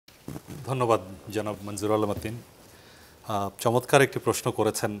ধন্যবাদ জনাব মঞ্জুর আলম মতিন। চমৎকার একটি প্রশ্ন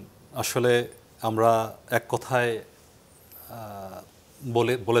করেছেন। আসলে আমরা এক কথায়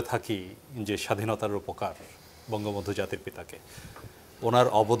বলে থাকি যে স্বাধীনতার উপকার বঙ্গবন্ধু জাতির পিতাকে। ওনার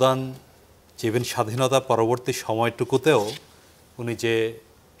অবদান ইভেন স্বাধীনতা পরবর্তী সময়টুকুতেও উনি যে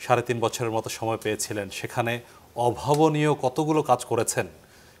 ৩.৫ বছরের মতো সময় পেয়েছিলেন, সেখানে অভাবনীয় কতগুলো কাজ করেছেন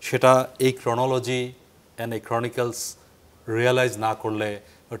সেটা এই ক্রনোলজি অ্যান্ড এই ক্রনিকলস রিয়েলাইজ না করলে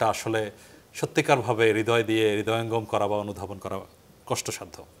ওটা আসলে সত্যিকারভাবে হৃদয় দিয়ে হৃদয়ঙ্গম করা বা অনুধাবন করা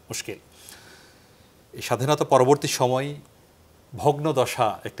কষ্টসাধ্য, মুশকিল। এই স্বাধীনতা পরবর্তী সময় ভগ্নদশা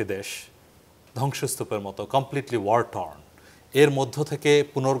একটি দেশ, ধ্বংসস্তূপের মতো, কমপ্লিটলি ওয়ার টর্ন, এর মধ্য থেকে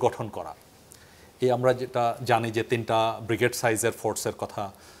পুনর্গঠন করা। এই আমরা যেটা জানি যে ৩টা ব্রিগেড সাইজের ফোর্সের কথা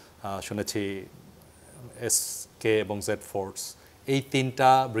শুনেছি, SK এবং Z ফোর্স। এই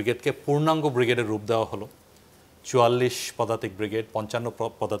 ৩টা ব্রিগেডকে পূর্ণাঙ্গ ব্রিগেডের রূপ দেওয়া হলো। ৪৪ পদাতিক ব্রিগেড, ৫৫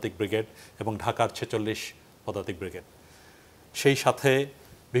 পদাতিক ব্রিগেড এবং ঢাকার ৪৬ পদাতিক ব্রিগেড। সেই সাথে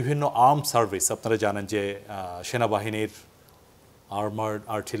বিভিন্ন আর্ম সার্ভিস, আপনারা জানেন যে সেনাবাহিনীর আর্মার্ড,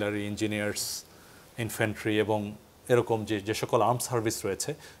 আর্টিলারি, ইঞ্জিনিয়ার্স, ইনফ্যান্ট্রি এবং এরকম যে সকল আর্ম সার্ভিস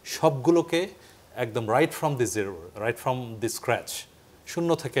রয়েছে সবগুলোকে একদম right from the zero, right from the scratch, শূন্য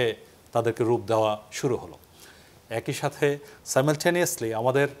থেকে তাদেরকে রূপ দেওয়া শুরু হলো। একই সাথে সাইমালটেনিয়াসলি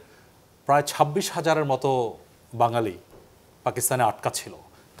আমাদের প্রায় ২৬,০০০-এর মতো বাঙালি পাকিস্তানে আটকা ছিল,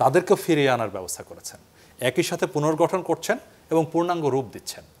 তাদেরকেও ফিরিয়ে আনার ব্যবস্থা করেছেন। একই সাথে পুনর্গঠন করছেন এবং পূর্ণাঙ্গ রূপ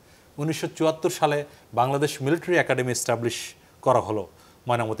দিচ্ছেন। ১৯৭৪ সালে বাংলাদেশ মিলিটারি একাডেমি এস্টাবলিশ করা হলো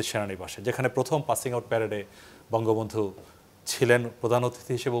ময়নামতি সেনানিবাসে, যেখানে প্রথম পাসিং আউট প্যারেডে বঙ্গবন্ধু ছিলেন, প্রধান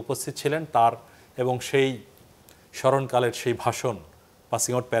অতিথি হিসেবে উপস্থিত ছিলেন। তার এবং সেই স্মরণকালের সেই ভাষণ,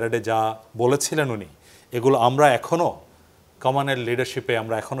 পাসিং আউট প্যারেডে যা বলেছিলেন উনি, এগুলো আমরা এখনও কমান্ডের লিডারশিপে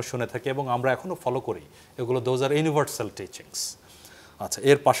আমরা এখনও শুনে থাকি এবং আমরা এখনও ফলো করি। এগুলো দোজ আর ইউনিভার্সাল টিচিংস। আচ্ছা,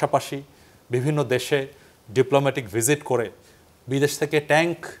 এর পাশাপাশি বিভিন্ন দেশে ডিপ্লোম্যাটিক ভিজিট করে বিদেশ থেকে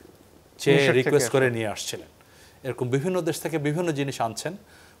ট্যাঙ্ক চেয়ে রিকোয়েস্ট করে নিয়ে আসছিলেন। এরকম বিভিন্ন দেশ থেকে বিভিন্ন জিনিস আনছেন।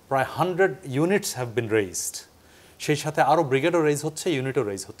 প্রায় 100 ইউনিটস হ্যাভ বিন রেইজড। সেই সাথে আরও ব্রিগেডও রেইজ হচ্ছে, ইউনিটও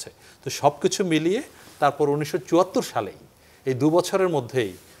রেইজ হচ্ছে। তো সব কিছু মিলিয়ে তারপর ১৯৭৪ সালেই, এই ২ বছরের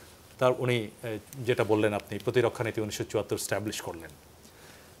মধ্যেই তার উনি যেটা বললেন আপনি, প্রতিরক্ষা নীতি ১৯৭৪ স্ট্যাবলিশ করলেন।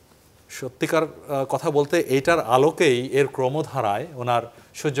 সত্যিকার কথা বলতে এইটার আলোকেই, এর ক্রমধারায় ওনার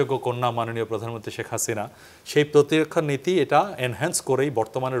সুযোগ্য কন্যা মাননীয় প্রধানমন্ত্রী শেখ হাসিনা সেই প্রতিরক্ষা নীতি এটা এনহ্যান্স করেই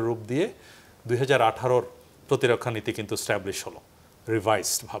বর্তমানের রূপ দিয়ে ২০১৮ প্রতিরক্ষা নীতি কিন্তু স্ট্যাবলিশ হলো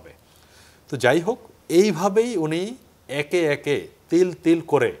রিভাইসডভাবে। তো যাই হোক, এইভাবেই উনি একে একে তিল তিল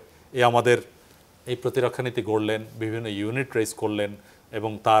করে আমাদের এই প্রতিরক্ষা নীতি গড়লেন, বিভিন্ন ইউনিট রেইজ করলেন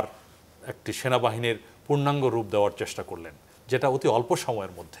এবং তার একটি সেনাবাহিনীর পূর্ণাঙ্গ রূপ দেওয়ার চেষ্টা করলেন, যেটা অতি অল্প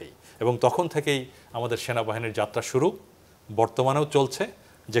সময়ের মধ্যেই। এবং তখন থেকেই আমাদের সেনাবাহিনীর যাত্রা শুরু, বর্তমানেও চলছে।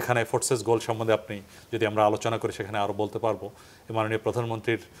 যেখানে ফোর্সেস গোল সম্বন্ধে আপনি যদি আমরা আলোচনা করি সেখানে আরও বলতে পারবো। মাননীয়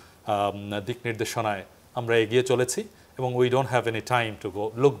প্রধানমন্ত্রীর দিক নির্দেশনায় আমরা এগিয়ে চলেছি এবং we don't have any time to go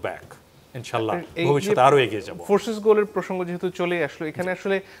look back. ইনশাআল্লাহ ভবিষ্যতে আরও এগিয়ে যাব। ফোর্সেস গোলের প্রসঙ্গ যেহেতু চলে আসলো, এখানে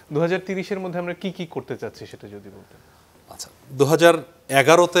আসলে ২০৩০-এর মধ্যে আমরা কি কি করতে চাচ্ছি সেটা যদি বলতেন। আচ্ছা,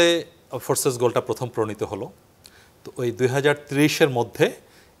 ২০১১-তে ফোর্সেস গোলটা প্রথম প্রণীত হলো। তো ওই ২০৩০-এর মধ্যে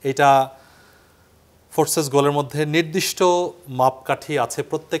এটা ফোর্সেস গোলের মধ্যে নির্দিষ্ট মাপকাঠি আছে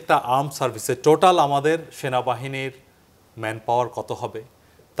প্রত্যেকটা আর্ম সার্ভিসে। টোটাল আমাদের সেনাবাহিনীর ম্যান পাওয়ার কত হবে,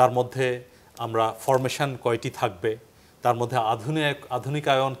 তার মধ্যে আমরা ফরমেশন কয়টি থাকবে, তার মধ্যে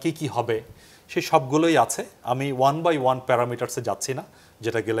আধুনিকায়ন কি হবে, সেই সবগুলোই আছে। আমি ওয়ান বাই ওয়ান প্যারামিটারসে যাচ্ছি না,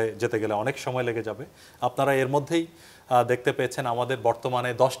 যেতে গেলে অনেক সময় লেগে যাবে। আপনারা এর মধ্যেই দেখতে পেয়েছেন আমাদের বর্তমানে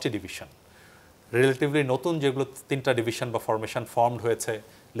 10টি ডিভিশন, রিলেটিভলি নতুন যেগুলো 3টা ডিভিশন বা ফরমেশন ফর্মড হয়েছে।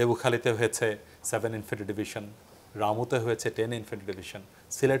 লেবুখালীতে হয়েছে 7 ইনফেন্ট্রি ডিভিশন, রামুতে হয়েছে 10 ইনফেন্ট্রি ডিভিশন,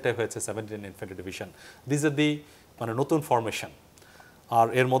 সিলেটে হয়েছে 17 ইনফেন্ট্রি ডিভিশন। দিস আর দি নতুন ফরমেশন। আর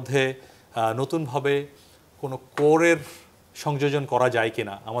এর মধ্যে নতুনভাবে কোনো কোরের সংযোজন করা যায়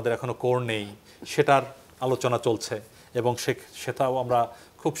কিনা, আমাদের এখনো কোর নেই, সেটার আলোচনা চলছে এবং সেটাও আমরা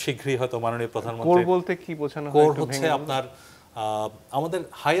খুব শীঘ্রই হয়তো মাননীয় প্রধানমন্ত্রী। কোর বলতে কি বোঝানো হয়? কোর হচ্ছে আপনার আমাদের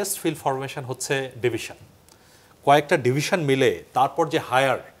হাইয়েস্ট ফিল্ড ফরমেশন হচ্ছে ডিভিশন। কয়েকটা ডিভিশন মিলে তারপর যে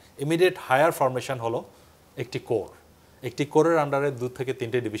ইমিডিয়েট হায়ার ফরমেশন হলো একটি কোর। একটি কোরের আন্ডারে 2 থেকে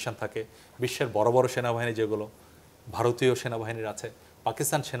 3টে ডিভিশন থাকে। বিশ্বের বড় বড় সেনাবাহিনী যেগুলো, ভারতীয় সেনাবাহিনীর আছে,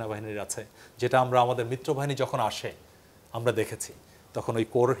 পাকিস্তান সেনাবাহিনীর আছে, যেটা আমরা আমাদের মিত্রবাহিনী যখন আসে আমরা দেখেছি, তখন ওই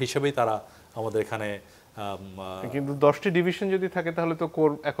কোর হিসেবেই তারা আমাদের এখানে। কিন্তু 10টি ডিভিশন যদি থাকে তাহলে তো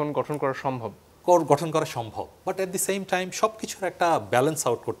কোর এখন গঠন করা সম্ভব। কোর গঠন করা সম্ভব, but at the same time সব কিছুর একটা ব্যালেন্স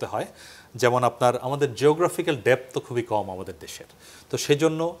আউট করতে হয়। যেমন আমাদের জিওগ্রাফিক্যাল ডেপথ তো খুবই কম আমাদের দেশের, তো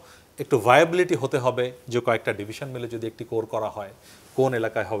সেজন্য একটু ভায়াবিলিটি হতে হবে যে কয়েকটা ডিভিশন মিলে যদি একটি কোর করা হয়, কোন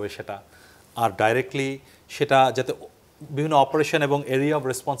এলাকায় হবে সেটা, আর ডাইরেক্টলি সেটা যাতে বিভিন্ন অপারেশন এবং এরিয়া অফ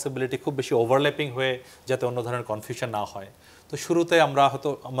রেসপন্সিবিলিটি খুব বেশি ওভারল্যাপিং হয়ে যাতে অন্য ধরনের কনফিউশন না হয়। তো শুরুতে আমরা হয়তো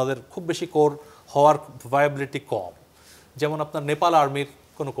আমাদের খুব বেশি কোর হওয়ার ভায়াবিলিটি কম, যেমন আপনার নেপাল আর্মির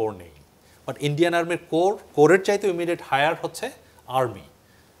কোনো কোর নেই, বাট ইন্ডিয়ান আর্মির কোরের চাইতে ইমিডিয়েট হায়ার হচ্ছে আর্মি।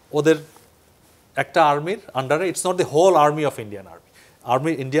 ওদের একটা আর্মির আন্ডারে, it's not the whole army of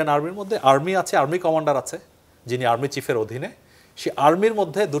Indian আর্মির মধ্যে আর্মি আছে, আর্মি কমান্ডার আছে যিনি আর্মি চিফের অধীনে, সে আর্মির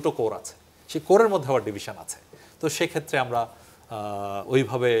মধ্যে দুটো কোর আছে, সেই কোরের মধ্যে আবার ডিভিশন আছে। তো সেক্ষেত্রে আমরা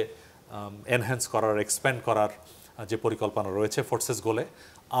ওইভাবে এনহ্যান্স করার, এক্সপ্যান্ড করার যে পরিকল্পনা রয়েছে ফোর্সেস গোলে।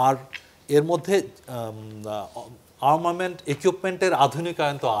 আর এর মধ্যে আর্মামেন্ট ইকুইপমেন্টের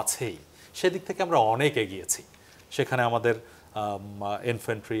আধুনিকায়ন তো আছেই, সেদিক থেকে আমরা অনেক এগিয়েছি। সেখানে আমাদের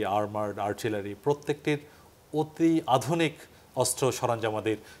ইনফ্যান্ট্রি, আর্মার্ড, আর্টিলারি প্রত্যেকটির অতি আধুনিক অস্ত্র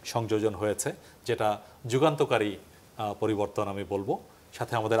সরঞ্জামাদির সংযোজন হয়েছে, যেটা যুগান্তকারী পরিবর্তন আমি বলবো।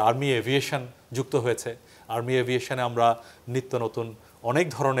 সাথে আমাদের আর্মি এভিয়েশন যুক্ত হয়েছে। আর্মি এভিয়েশনে আমরা নিত্য নতুন অনেক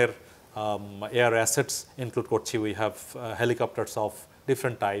ধরনের এয়ার অ্যাসেটস ইনক্লুড করছি। We have হেলিকপ্টারস of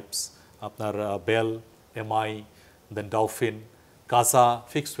different types, আপনার বেল, এমআই, দেন ডলফিন, কাজা,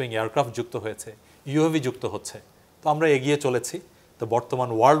 ফিক্সড উইং এয়ারক্রাফট যুক্ত হয়েছে, ইউএভি যুক্ত হচ্ছে। তো আমরা এগিয়ে চলেছি। তো বর্তমান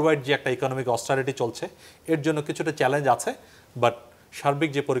ওয়ার্ল্ড ওয়াইড যে একটা ইকোনমিক অস্টারিটি চলছে, এর জন্য কিছুটা চ্যালেঞ্জ আছে, বাট সার্বিক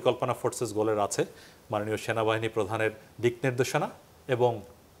যে পরিকল্পনা ফোর্সেস গোলের আছে, মাননীয় সেনাবাহিনী প্রধানের দিক নির্দেশনা এবং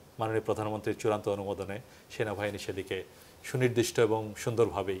মাননীয় প্রধানমন্ত্রীর চূড়ান্ত অনুমোদনে সেনাবাহিনী সেদিকে সুনির্দিষ্ট এবং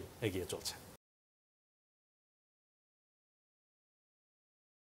সুন্দরভাবেই এগিয়ে চলছে।